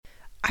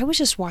I was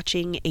just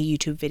watching a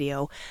YouTube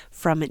video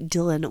from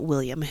Dylan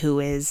William, who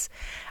is,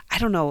 I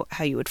don't know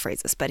how you would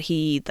phrase this, but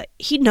he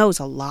knows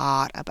a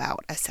lot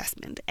about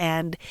assessment.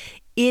 And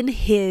in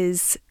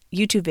his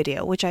YouTube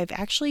video, which I've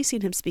actually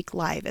seen him speak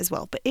live as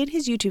well, but in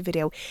his YouTube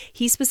video,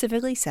 he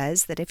specifically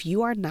says that if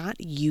you are not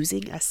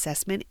using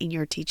assessment in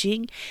your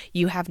teaching,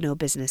 you have no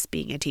business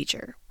being a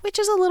teacher, which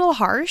is a little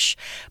harsh.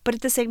 But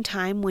at the same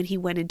time, when he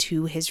went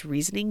into his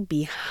reasoning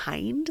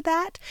behind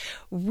that,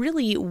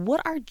 really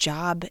what our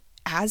job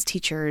as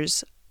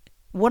teachers,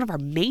 one of our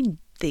main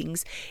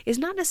things is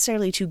not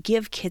necessarily to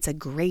give kids a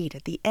grade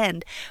at the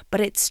end, but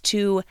it's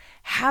to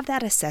have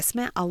that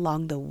assessment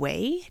along the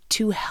way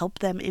to help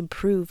them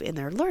improve in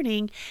their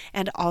learning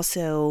and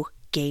also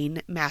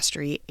gain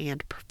mastery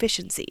and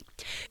proficiency.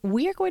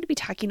 We are going to be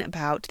talking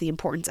about the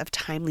importance of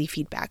timely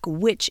feedback,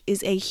 which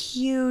is a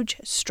huge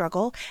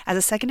struggle as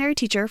a secondary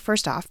teacher,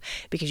 first off,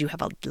 because you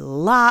have a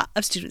lot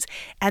of students.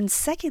 And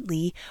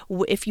secondly,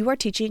 if you are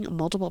teaching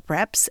multiple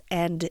preps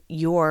and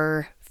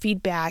your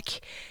feedback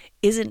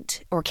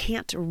isn't or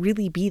can't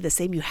really be the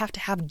same. You have to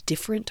have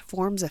different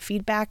forms of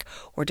feedback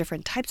or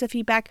different types of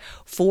feedback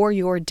for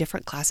your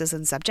different classes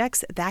and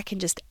subjects. That can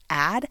just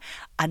add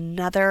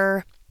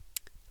another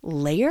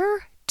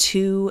layer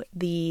to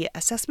the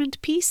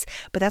assessment piece,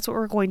 but that's what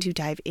we're going to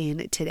dive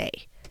in today.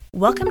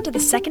 Welcome to the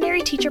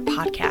Secondary Teacher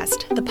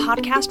Podcast, the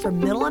podcast for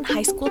middle and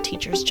high school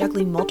teachers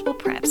juggling multiple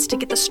preps to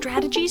get the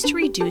strategies to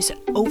reduce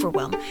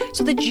overwhelm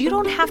so that you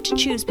don't have to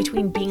choose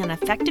between being an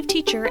effective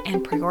teacher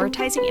and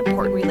prioritizing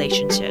important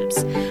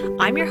relationships.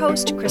 I'm your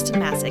host, Kristen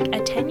Masick,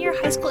 a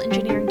 10-year high school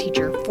engineering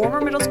teacher,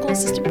 former middle school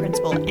assistant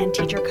principal, and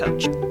teacher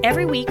coach.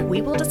 Every week,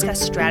 we will discuss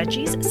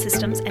strategies,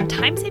 systems, and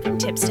time-saving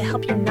tips to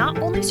help you not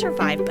only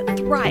survive but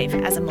thrive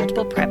as a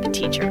multiple prep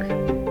teacher.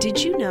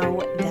 Did you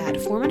know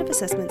that formative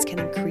assessments can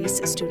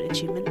increase student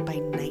achievement by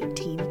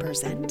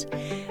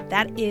 19%?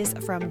 That is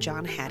from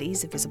John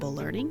Hattie's Visible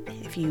Learning.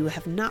 If you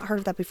have not heard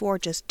of that before,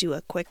 just do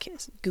a quick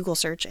Google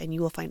search and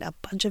you will find a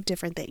bunch of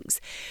different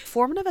things.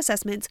 Formative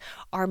assessments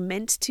are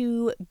meant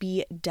to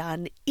be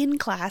done in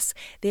class.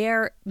 They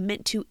are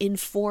meant to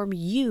inform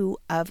you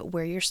of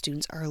where your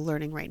students are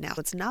learning right now.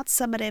 It's not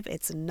summative.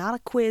 It's not a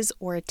quiz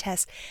or a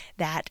test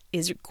that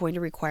is going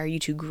to require you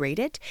to grade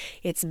it.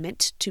 It's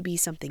meant to be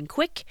something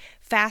quick,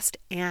 fast,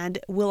 and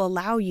will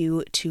allow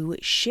you to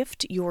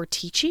shift your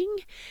teaching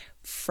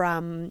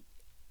from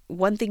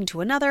one thing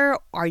to another.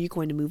 Are you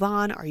going to move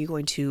on? Are you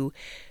going to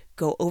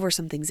go over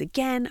some things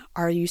again?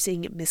 Are you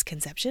seeing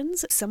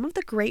misconceptions? Some of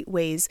the great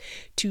ways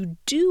to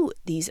do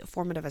these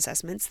formative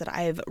assessments that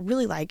I've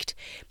really liked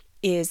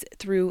is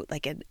through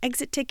like an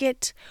exit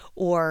ticket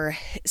or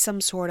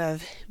some sort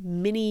of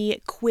mini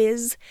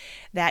quiz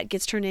that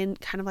gets turned in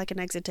kind of like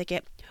an exit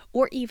ticket,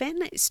 or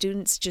even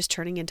students just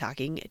turning and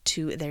talking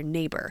to their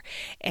neighbor.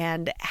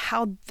 And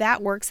how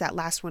that works, that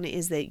last one,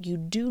 is that you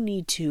do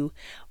need to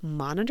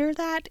monitor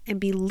that and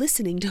be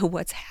listening to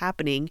what's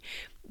happening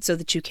so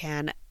that you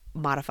can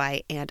modify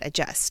and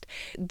adjust.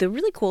 The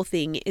really cool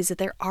thing is that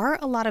there are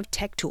a lot of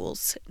tech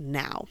tools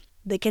now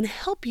that can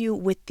help you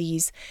with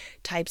these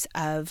types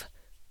of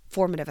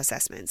formative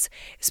assessments,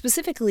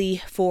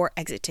 specifically for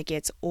exit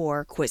tickets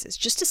or quizzes,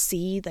 just to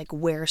see like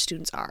where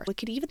students are. It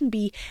could even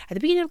be at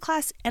the beginning of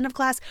class, end of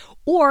class,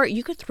 or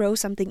you could throw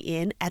something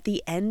in at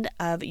the end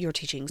of your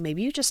teachings.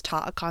 Maybe you just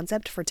taught a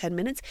concept for 10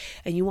 minutes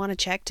and you want to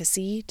check to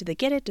see, do they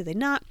get it? Do they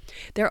not?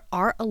 There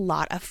are a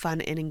lot of fun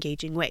and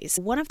engaging ways.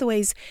 One of the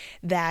ways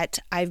that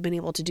I've been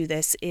able to do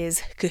this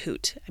is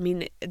Kahoot. I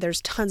mean,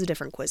 there's tons of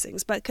different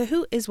quizzings, but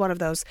Kahoot is one of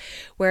those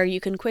where you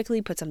can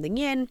quickly put something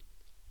in.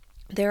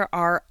 There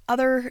are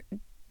other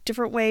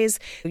different ways.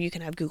 You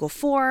can have Google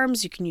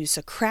Forms. You can use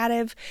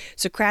Socrative.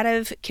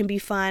 Socrative can be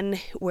fun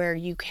where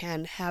you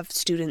can have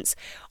students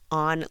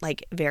on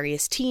like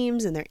various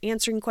teams and they're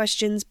answering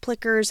questions,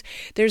 plickers.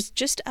 There's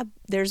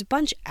a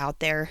bunch out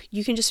there.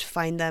 You can just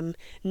find them.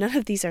 None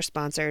of these are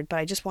sponsored, but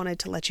I just wanted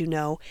to let you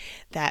know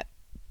that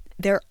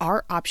there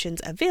are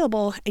options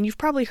available and you've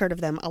probably heard of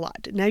them a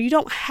lot. Now, you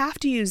don't have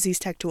to use these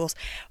tech tools,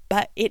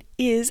 but it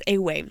is a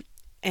way.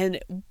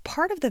 And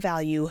part of the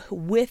value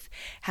with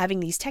having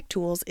these tech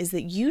tools is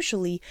that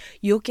usually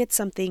you'll get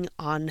something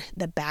on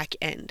the back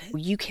end.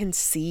 You can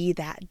see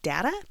that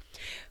data,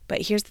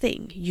 but here's the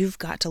thing, you've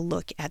got to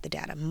look at the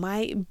data.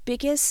 My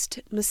biggest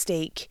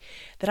mistake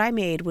that I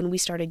made when we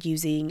started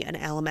using an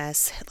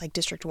LMS, like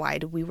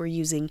district-wide, we were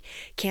using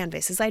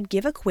Canvas, is I'd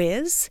give a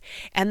quiz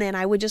and then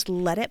I would just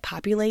let it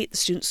populate the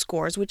student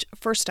scores, which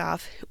first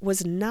off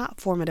was not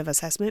formative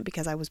assessment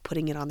because I was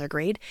putting it on their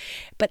grade.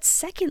 But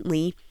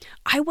secondly,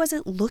 I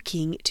wasn't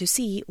looking to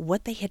see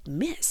what they had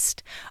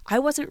missed. I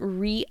wasn't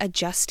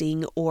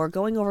readjusting or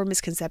going over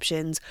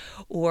misconceptions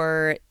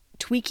or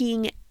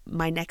tweaking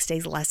my next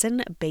day's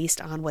lesson based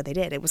on what they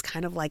did. It was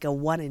kind of like a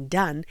one and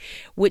done,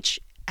 which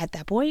at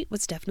that point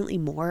was definitely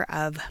more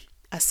of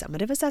a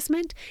summative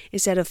assessment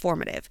instead of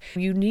formative.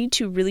 You need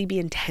to really be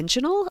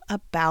intentional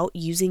about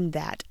using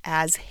that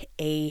as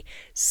a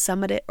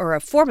summative or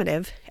a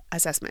formative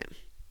assessment.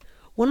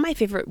 One of my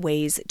favorite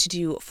ways to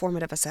do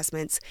formative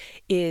assessments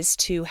is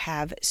to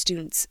have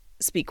students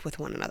speak with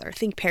one another.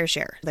 Think, pair,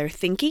 share. They're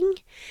thinking,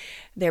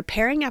 they're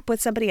pairing up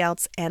with somebody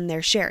else, and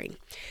they're sharing.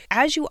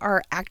 As you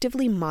are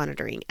actively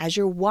monitoring, as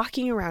you're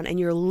walking around and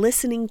you're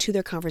listening to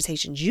their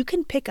conversations, you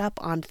can pick up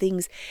on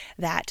things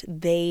that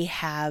they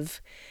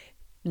have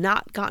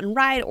not gotten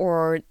right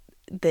or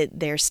that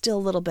they're still a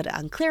little bit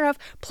unclear of.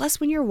 Plus,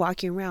 when you're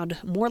walking around,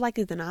 more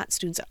likely than not,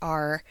 students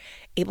are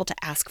able to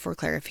ask for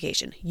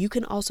clarification. You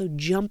can also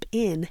jump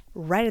in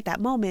right at that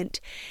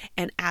moment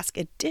and ask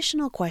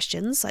additional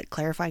questions, like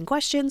clarifying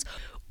questions,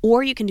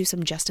 or you can do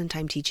some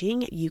just-in-time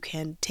teaching. You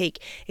can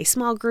take a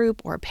small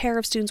group or a pair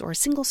of students or a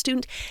single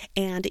student,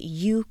 and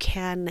you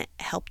can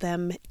help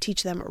them,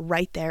 teach them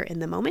right there in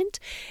the moment.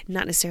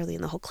 Not necessarily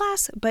in the whole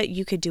class, but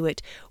you could do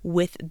it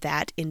with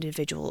that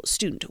individual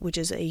student, which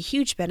is a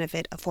huge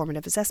benefit of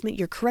formative assessment.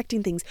 You're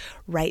correcting things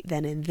right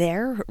then and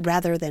there,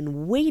 rather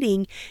than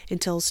waiting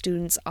until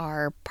students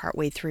are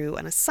partway through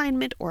an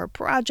assignment or a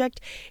project.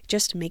 It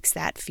just makes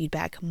that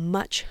feedback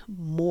much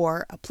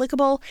more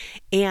applicable,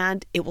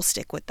 and it will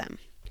stick with them.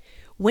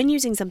 When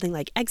using something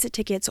like exit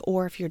tickets,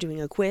 or if you're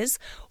doing a quiz,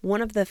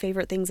 one of the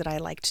favorite things that I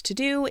liked to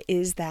do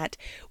is that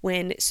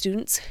when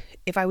students,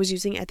 if I was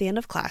using it at the end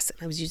of class and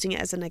I was using it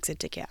as an exit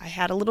ticket, I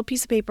had a little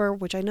piece of paper,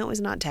 which I know is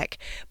not tech,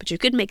 but you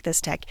could make this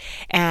tech,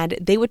 and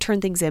they would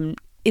turn things in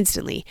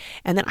instantly.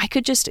 And then I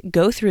could just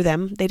go through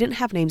them. They didn't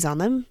have names on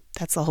them.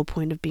 That's the whole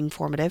point of being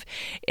formative.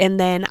 And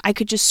then I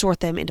could just sort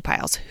them into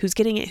piles. Who's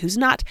getting it, who's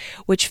not,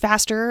 which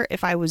faster,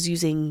 if I was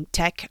using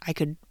tech, I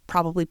could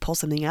probably pull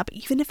something up.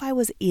 Even if I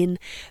was in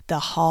the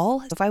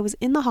hall,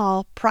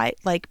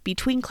 like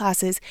between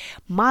classes,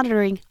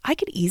 monitoring, I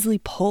could easily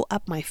pull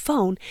up my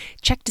phone,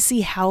 check to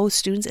see how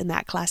students in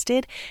that class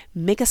did,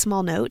 make a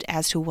small note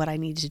as to what I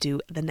need to do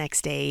the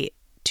next day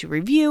to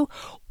review,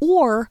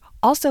 or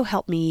also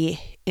help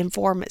me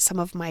inform some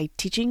of my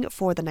teaching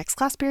for the next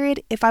class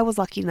period if I was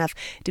lucky enough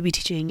to be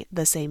teaching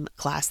the same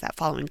class that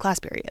following class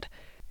period.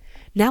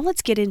 Now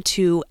let's get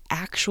into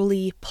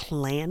actually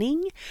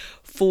planning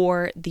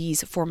for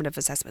these formative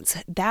assessments.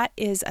 That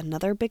is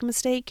another big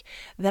mistake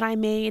that I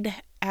made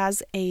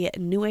as a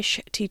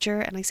newish teacher.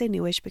 And I say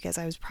newish because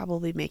I was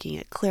probably making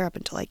it clear up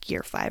until like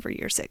year 5 or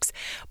year 6.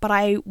 But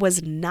I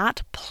was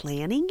not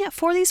planning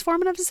for these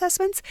formative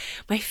assessments.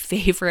 My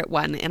favorite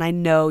one, and I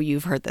know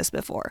you've heard this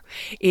before,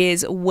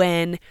 is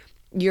when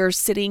you're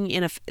sitting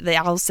in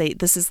I'll say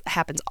this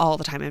happens all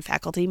the time in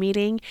faculty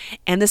meeting,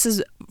 and this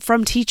is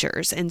from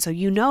teachers. And so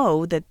you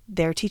know that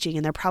they're teaching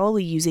and they're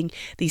probably using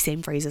these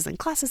same phrases in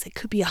classes. It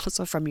could be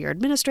also from your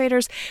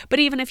administrators, but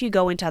even if you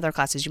go into other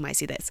classes, you might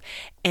see this.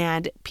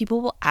 And people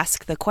will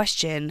ask the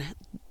question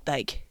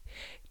like,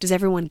 does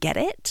everyone get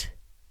it?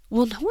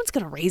 Well, no one's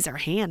going to raise their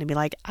hand and be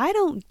like, I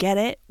don't get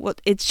it. Well,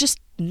 it's just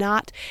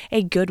not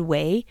a good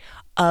way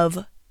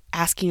of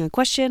asking a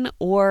question,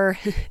 or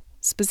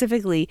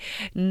specifically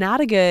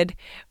not a good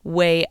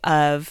way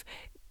of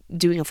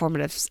doing a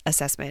formative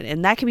assessment.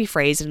 And that can be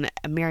phrased in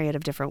a myriad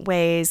of different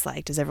ways,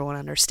 like, does everyone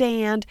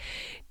understand?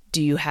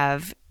 Do you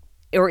have,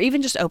 or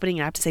even just opening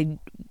it up to say,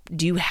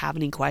 do you have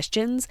any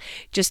questions?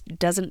 Just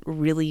doesn't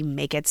really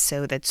make it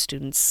so that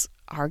students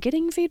are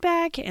getting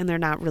feedback and they're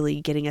not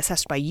really getting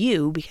assessed by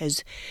you,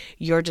 because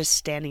you're just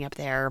standing up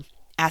there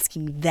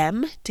asking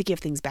them to give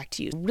things back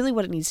to you. Really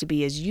what it needs to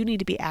be is you need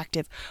to be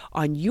active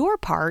on your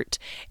part,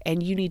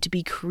 and you need to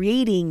be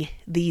creating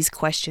these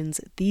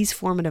questions, these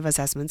formative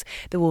assessments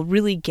that will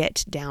really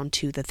get down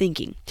to the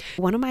thinking.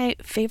 One of my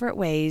favorite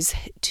ways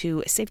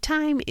to save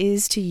time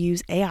is to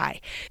use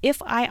AI.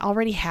 If I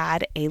already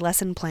had a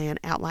lesson plan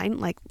outline,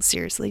 like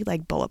seriously,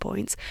 like bullet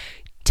points,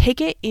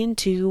 take it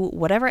into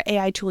whatever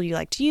AI tool you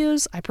like to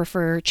use. I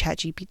prefer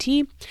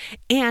ChatGPT,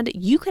 and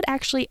you could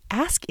actually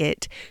ask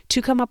it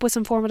to come up with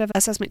some formative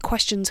assessment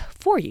questions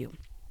for you.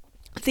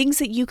 Things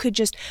that you could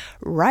just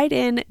write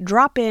in,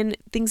 drop in,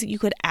 things that you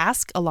could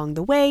ask along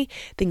the way,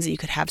 things that you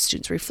could have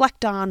students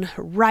reflect on,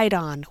 write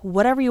on,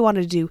 whatever you want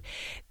to do.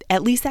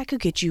 At least that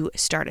could get you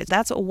started.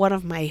 That's one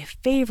of my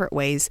favorite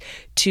ways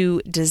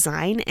to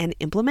design and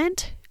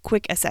implement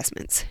quick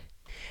assessments.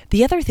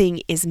 The other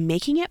thing is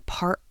making it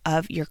part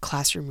of your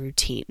classroom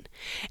routine.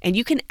 And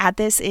you can add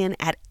this in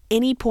at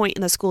any point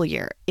in the school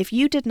year. If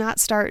you did not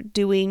start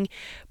doing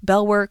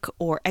bell work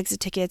or exit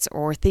tickets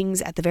or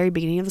things at the very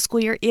beginning of the school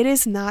year, it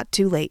is not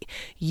too late.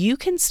 You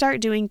can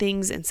start doing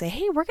things and say,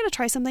 hey, we're going to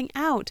try something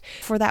out.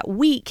 For that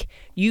week,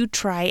 you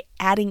try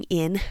adding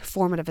in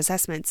formative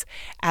assessments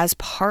as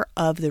part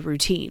of the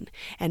routine.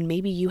 And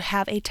maybe you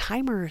have a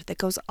timer that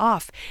goes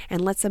off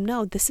and lets them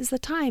know this is the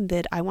time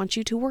that I want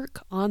you to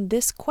work on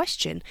this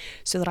question,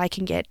 so that I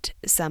can get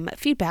some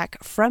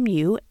feedback from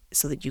you,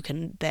 so that you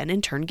can then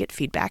in turn get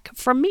feedback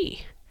from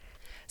me.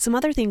 Some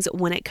other things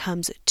when it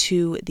comes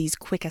to these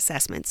quick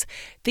assessments,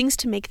 things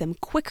to make them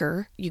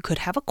quicker. You could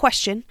have a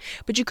question,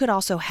 but you could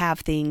also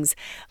have things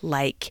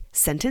like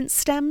sentence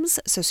stems.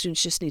 So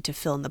students just need to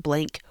fill in the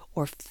blank,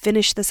 or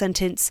finish the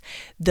sentence.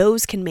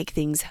 Those can make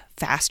things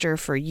faster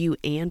for you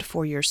and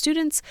for your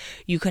students.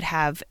 You could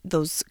have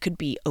those could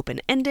be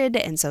open-ended,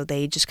 and so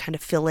they just kind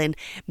of fill in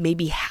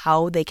maybe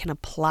how they can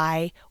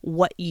apply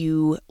what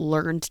you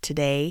learned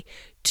today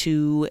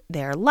to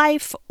their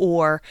life,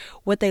 or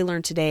what they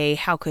learned today,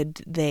 how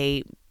could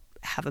they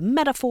have a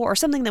metaphor or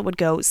something that would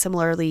go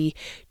similarly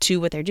to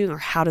what they're doing, or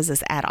how does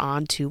this add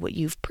on to what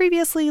you've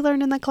previously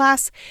learned in the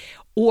class.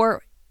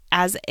 Or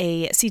as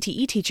a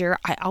CTE teacher,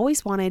 I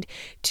always wanted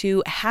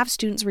to have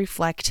students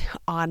reflect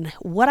on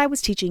what I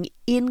was teaching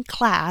in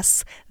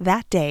class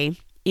that day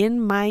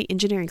in my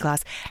engineering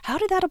class. How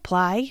did that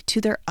apply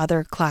to their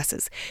other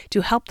classes,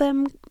 to help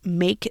them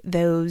make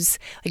those,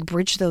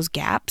 bridge those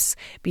gaps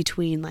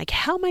between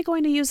how am I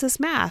going to use this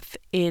math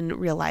in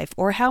real life,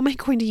 or how am I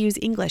going to use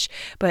English?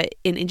 But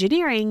in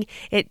engineering,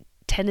 it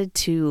tended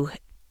to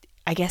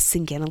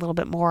sink in a little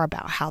bit more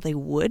about how they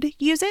would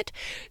use it.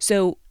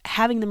 So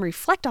having them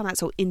reflect on that,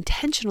 so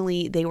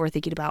intentionally they were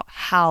thinking about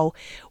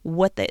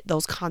what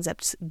those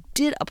concepts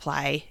did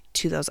apply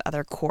to those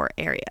other core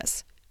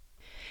areas.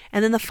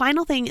 And then the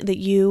final thing that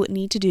you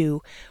need to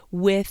do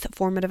with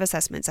formative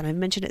assessments, and I've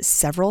mentioned it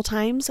several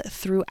times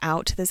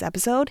throughout this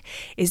episode,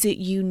 is that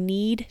you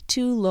need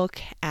to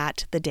look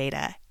at the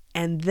data,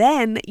 and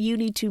then you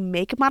need to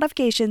make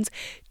modifications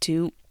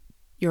to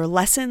your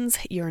lessons,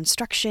 your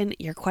instruction,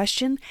 your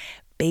question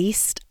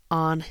based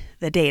on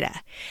the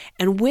data.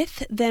 And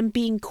with them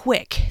being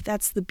quick,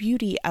 that's the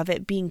beauty of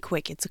it being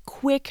quick. It's a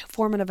quick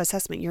formative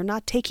assessment. You're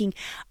not taking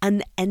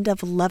an end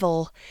of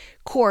level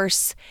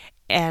course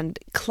and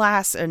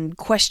class and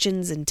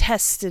questions and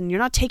tests, and you're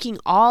not taking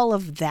all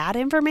of that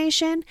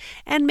information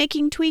and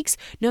making tweaks.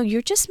 No,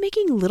 you're just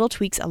making little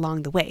tweaks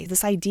along the way.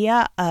 This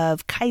idea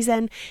of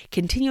Kaizen,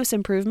 continuous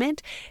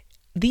improvement,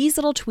 these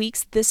little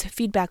tweaks, this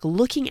feedback,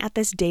 looking at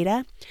this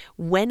data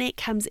when it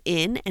comes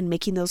in and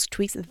making those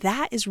tweaks,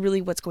 that is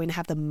really what's going to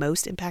have the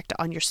most impact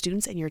on your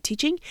students and your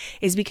teaching,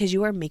 is because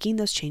you are making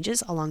those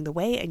changes along the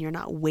way and you're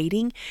not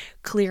waiting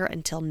clear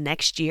until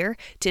next year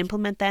to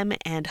implement them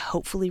and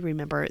hopefully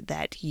remember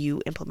that you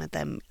implement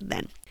them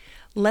then.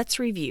 Let's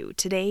review.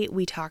 Today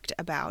we talked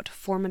about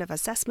formative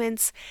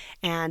assessments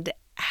and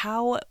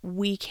how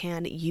we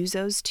can use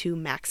those to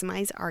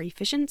maximize our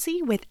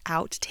efficiency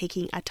without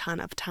taking a ton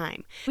of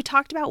time. We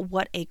talked about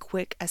what a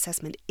quick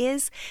assessment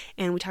is,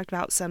 and we talked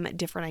about some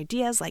different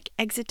ideas like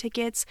exit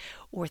tickets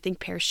or think,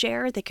 pair,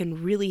 share that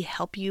can really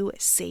help you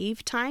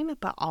save time,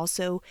 but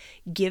also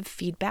give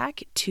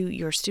feedback to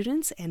your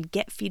students and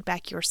get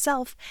feedback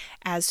yourself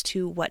as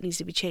to what needs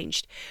to be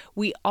changed.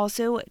 We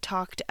also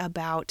talked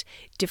about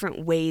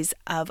different ways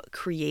of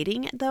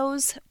creating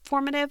those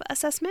formative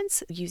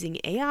assessments using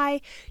AI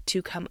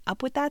to come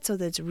up with that so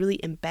that it's really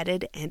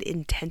embedded and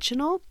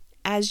intentional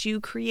as you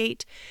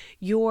create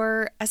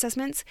your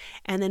assessments.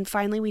 And then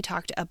finally, we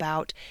talked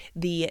about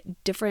the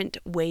different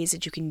ways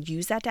that you can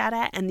use that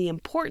data and the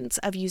importance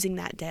of using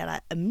that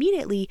data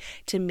immediately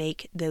to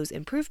make those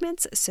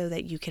improvements so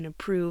that you can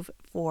improve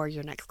for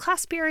your next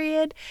class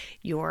period,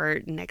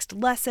 your next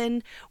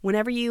lesson,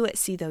 whenever you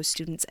see those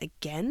students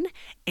again,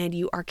 and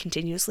you are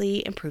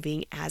continuously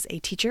improving as a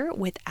teacher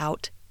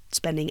without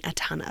spending a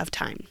ton of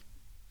time.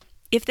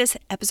 If this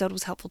episode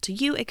was helpful to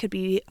you, it could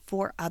be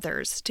for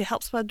others. To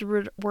help spread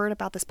the word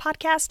about this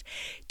podcast,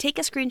 take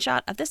a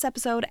screenshot of this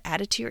episode, add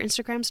it to your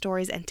Instagram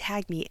stories, and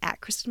tag me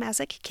at Kristen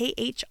Masick,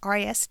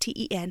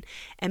 KHRISTEN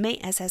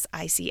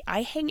MASSIC.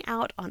 I hang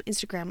out on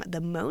Instagram the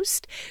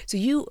most, so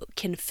you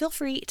can feel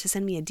free to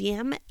send me a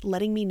DM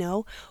letting me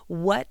know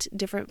what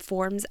different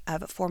forms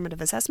of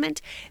formative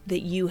assessment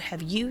that you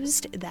have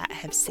used that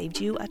have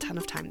saved you a ton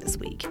of time this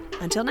week.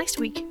 Until next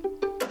week.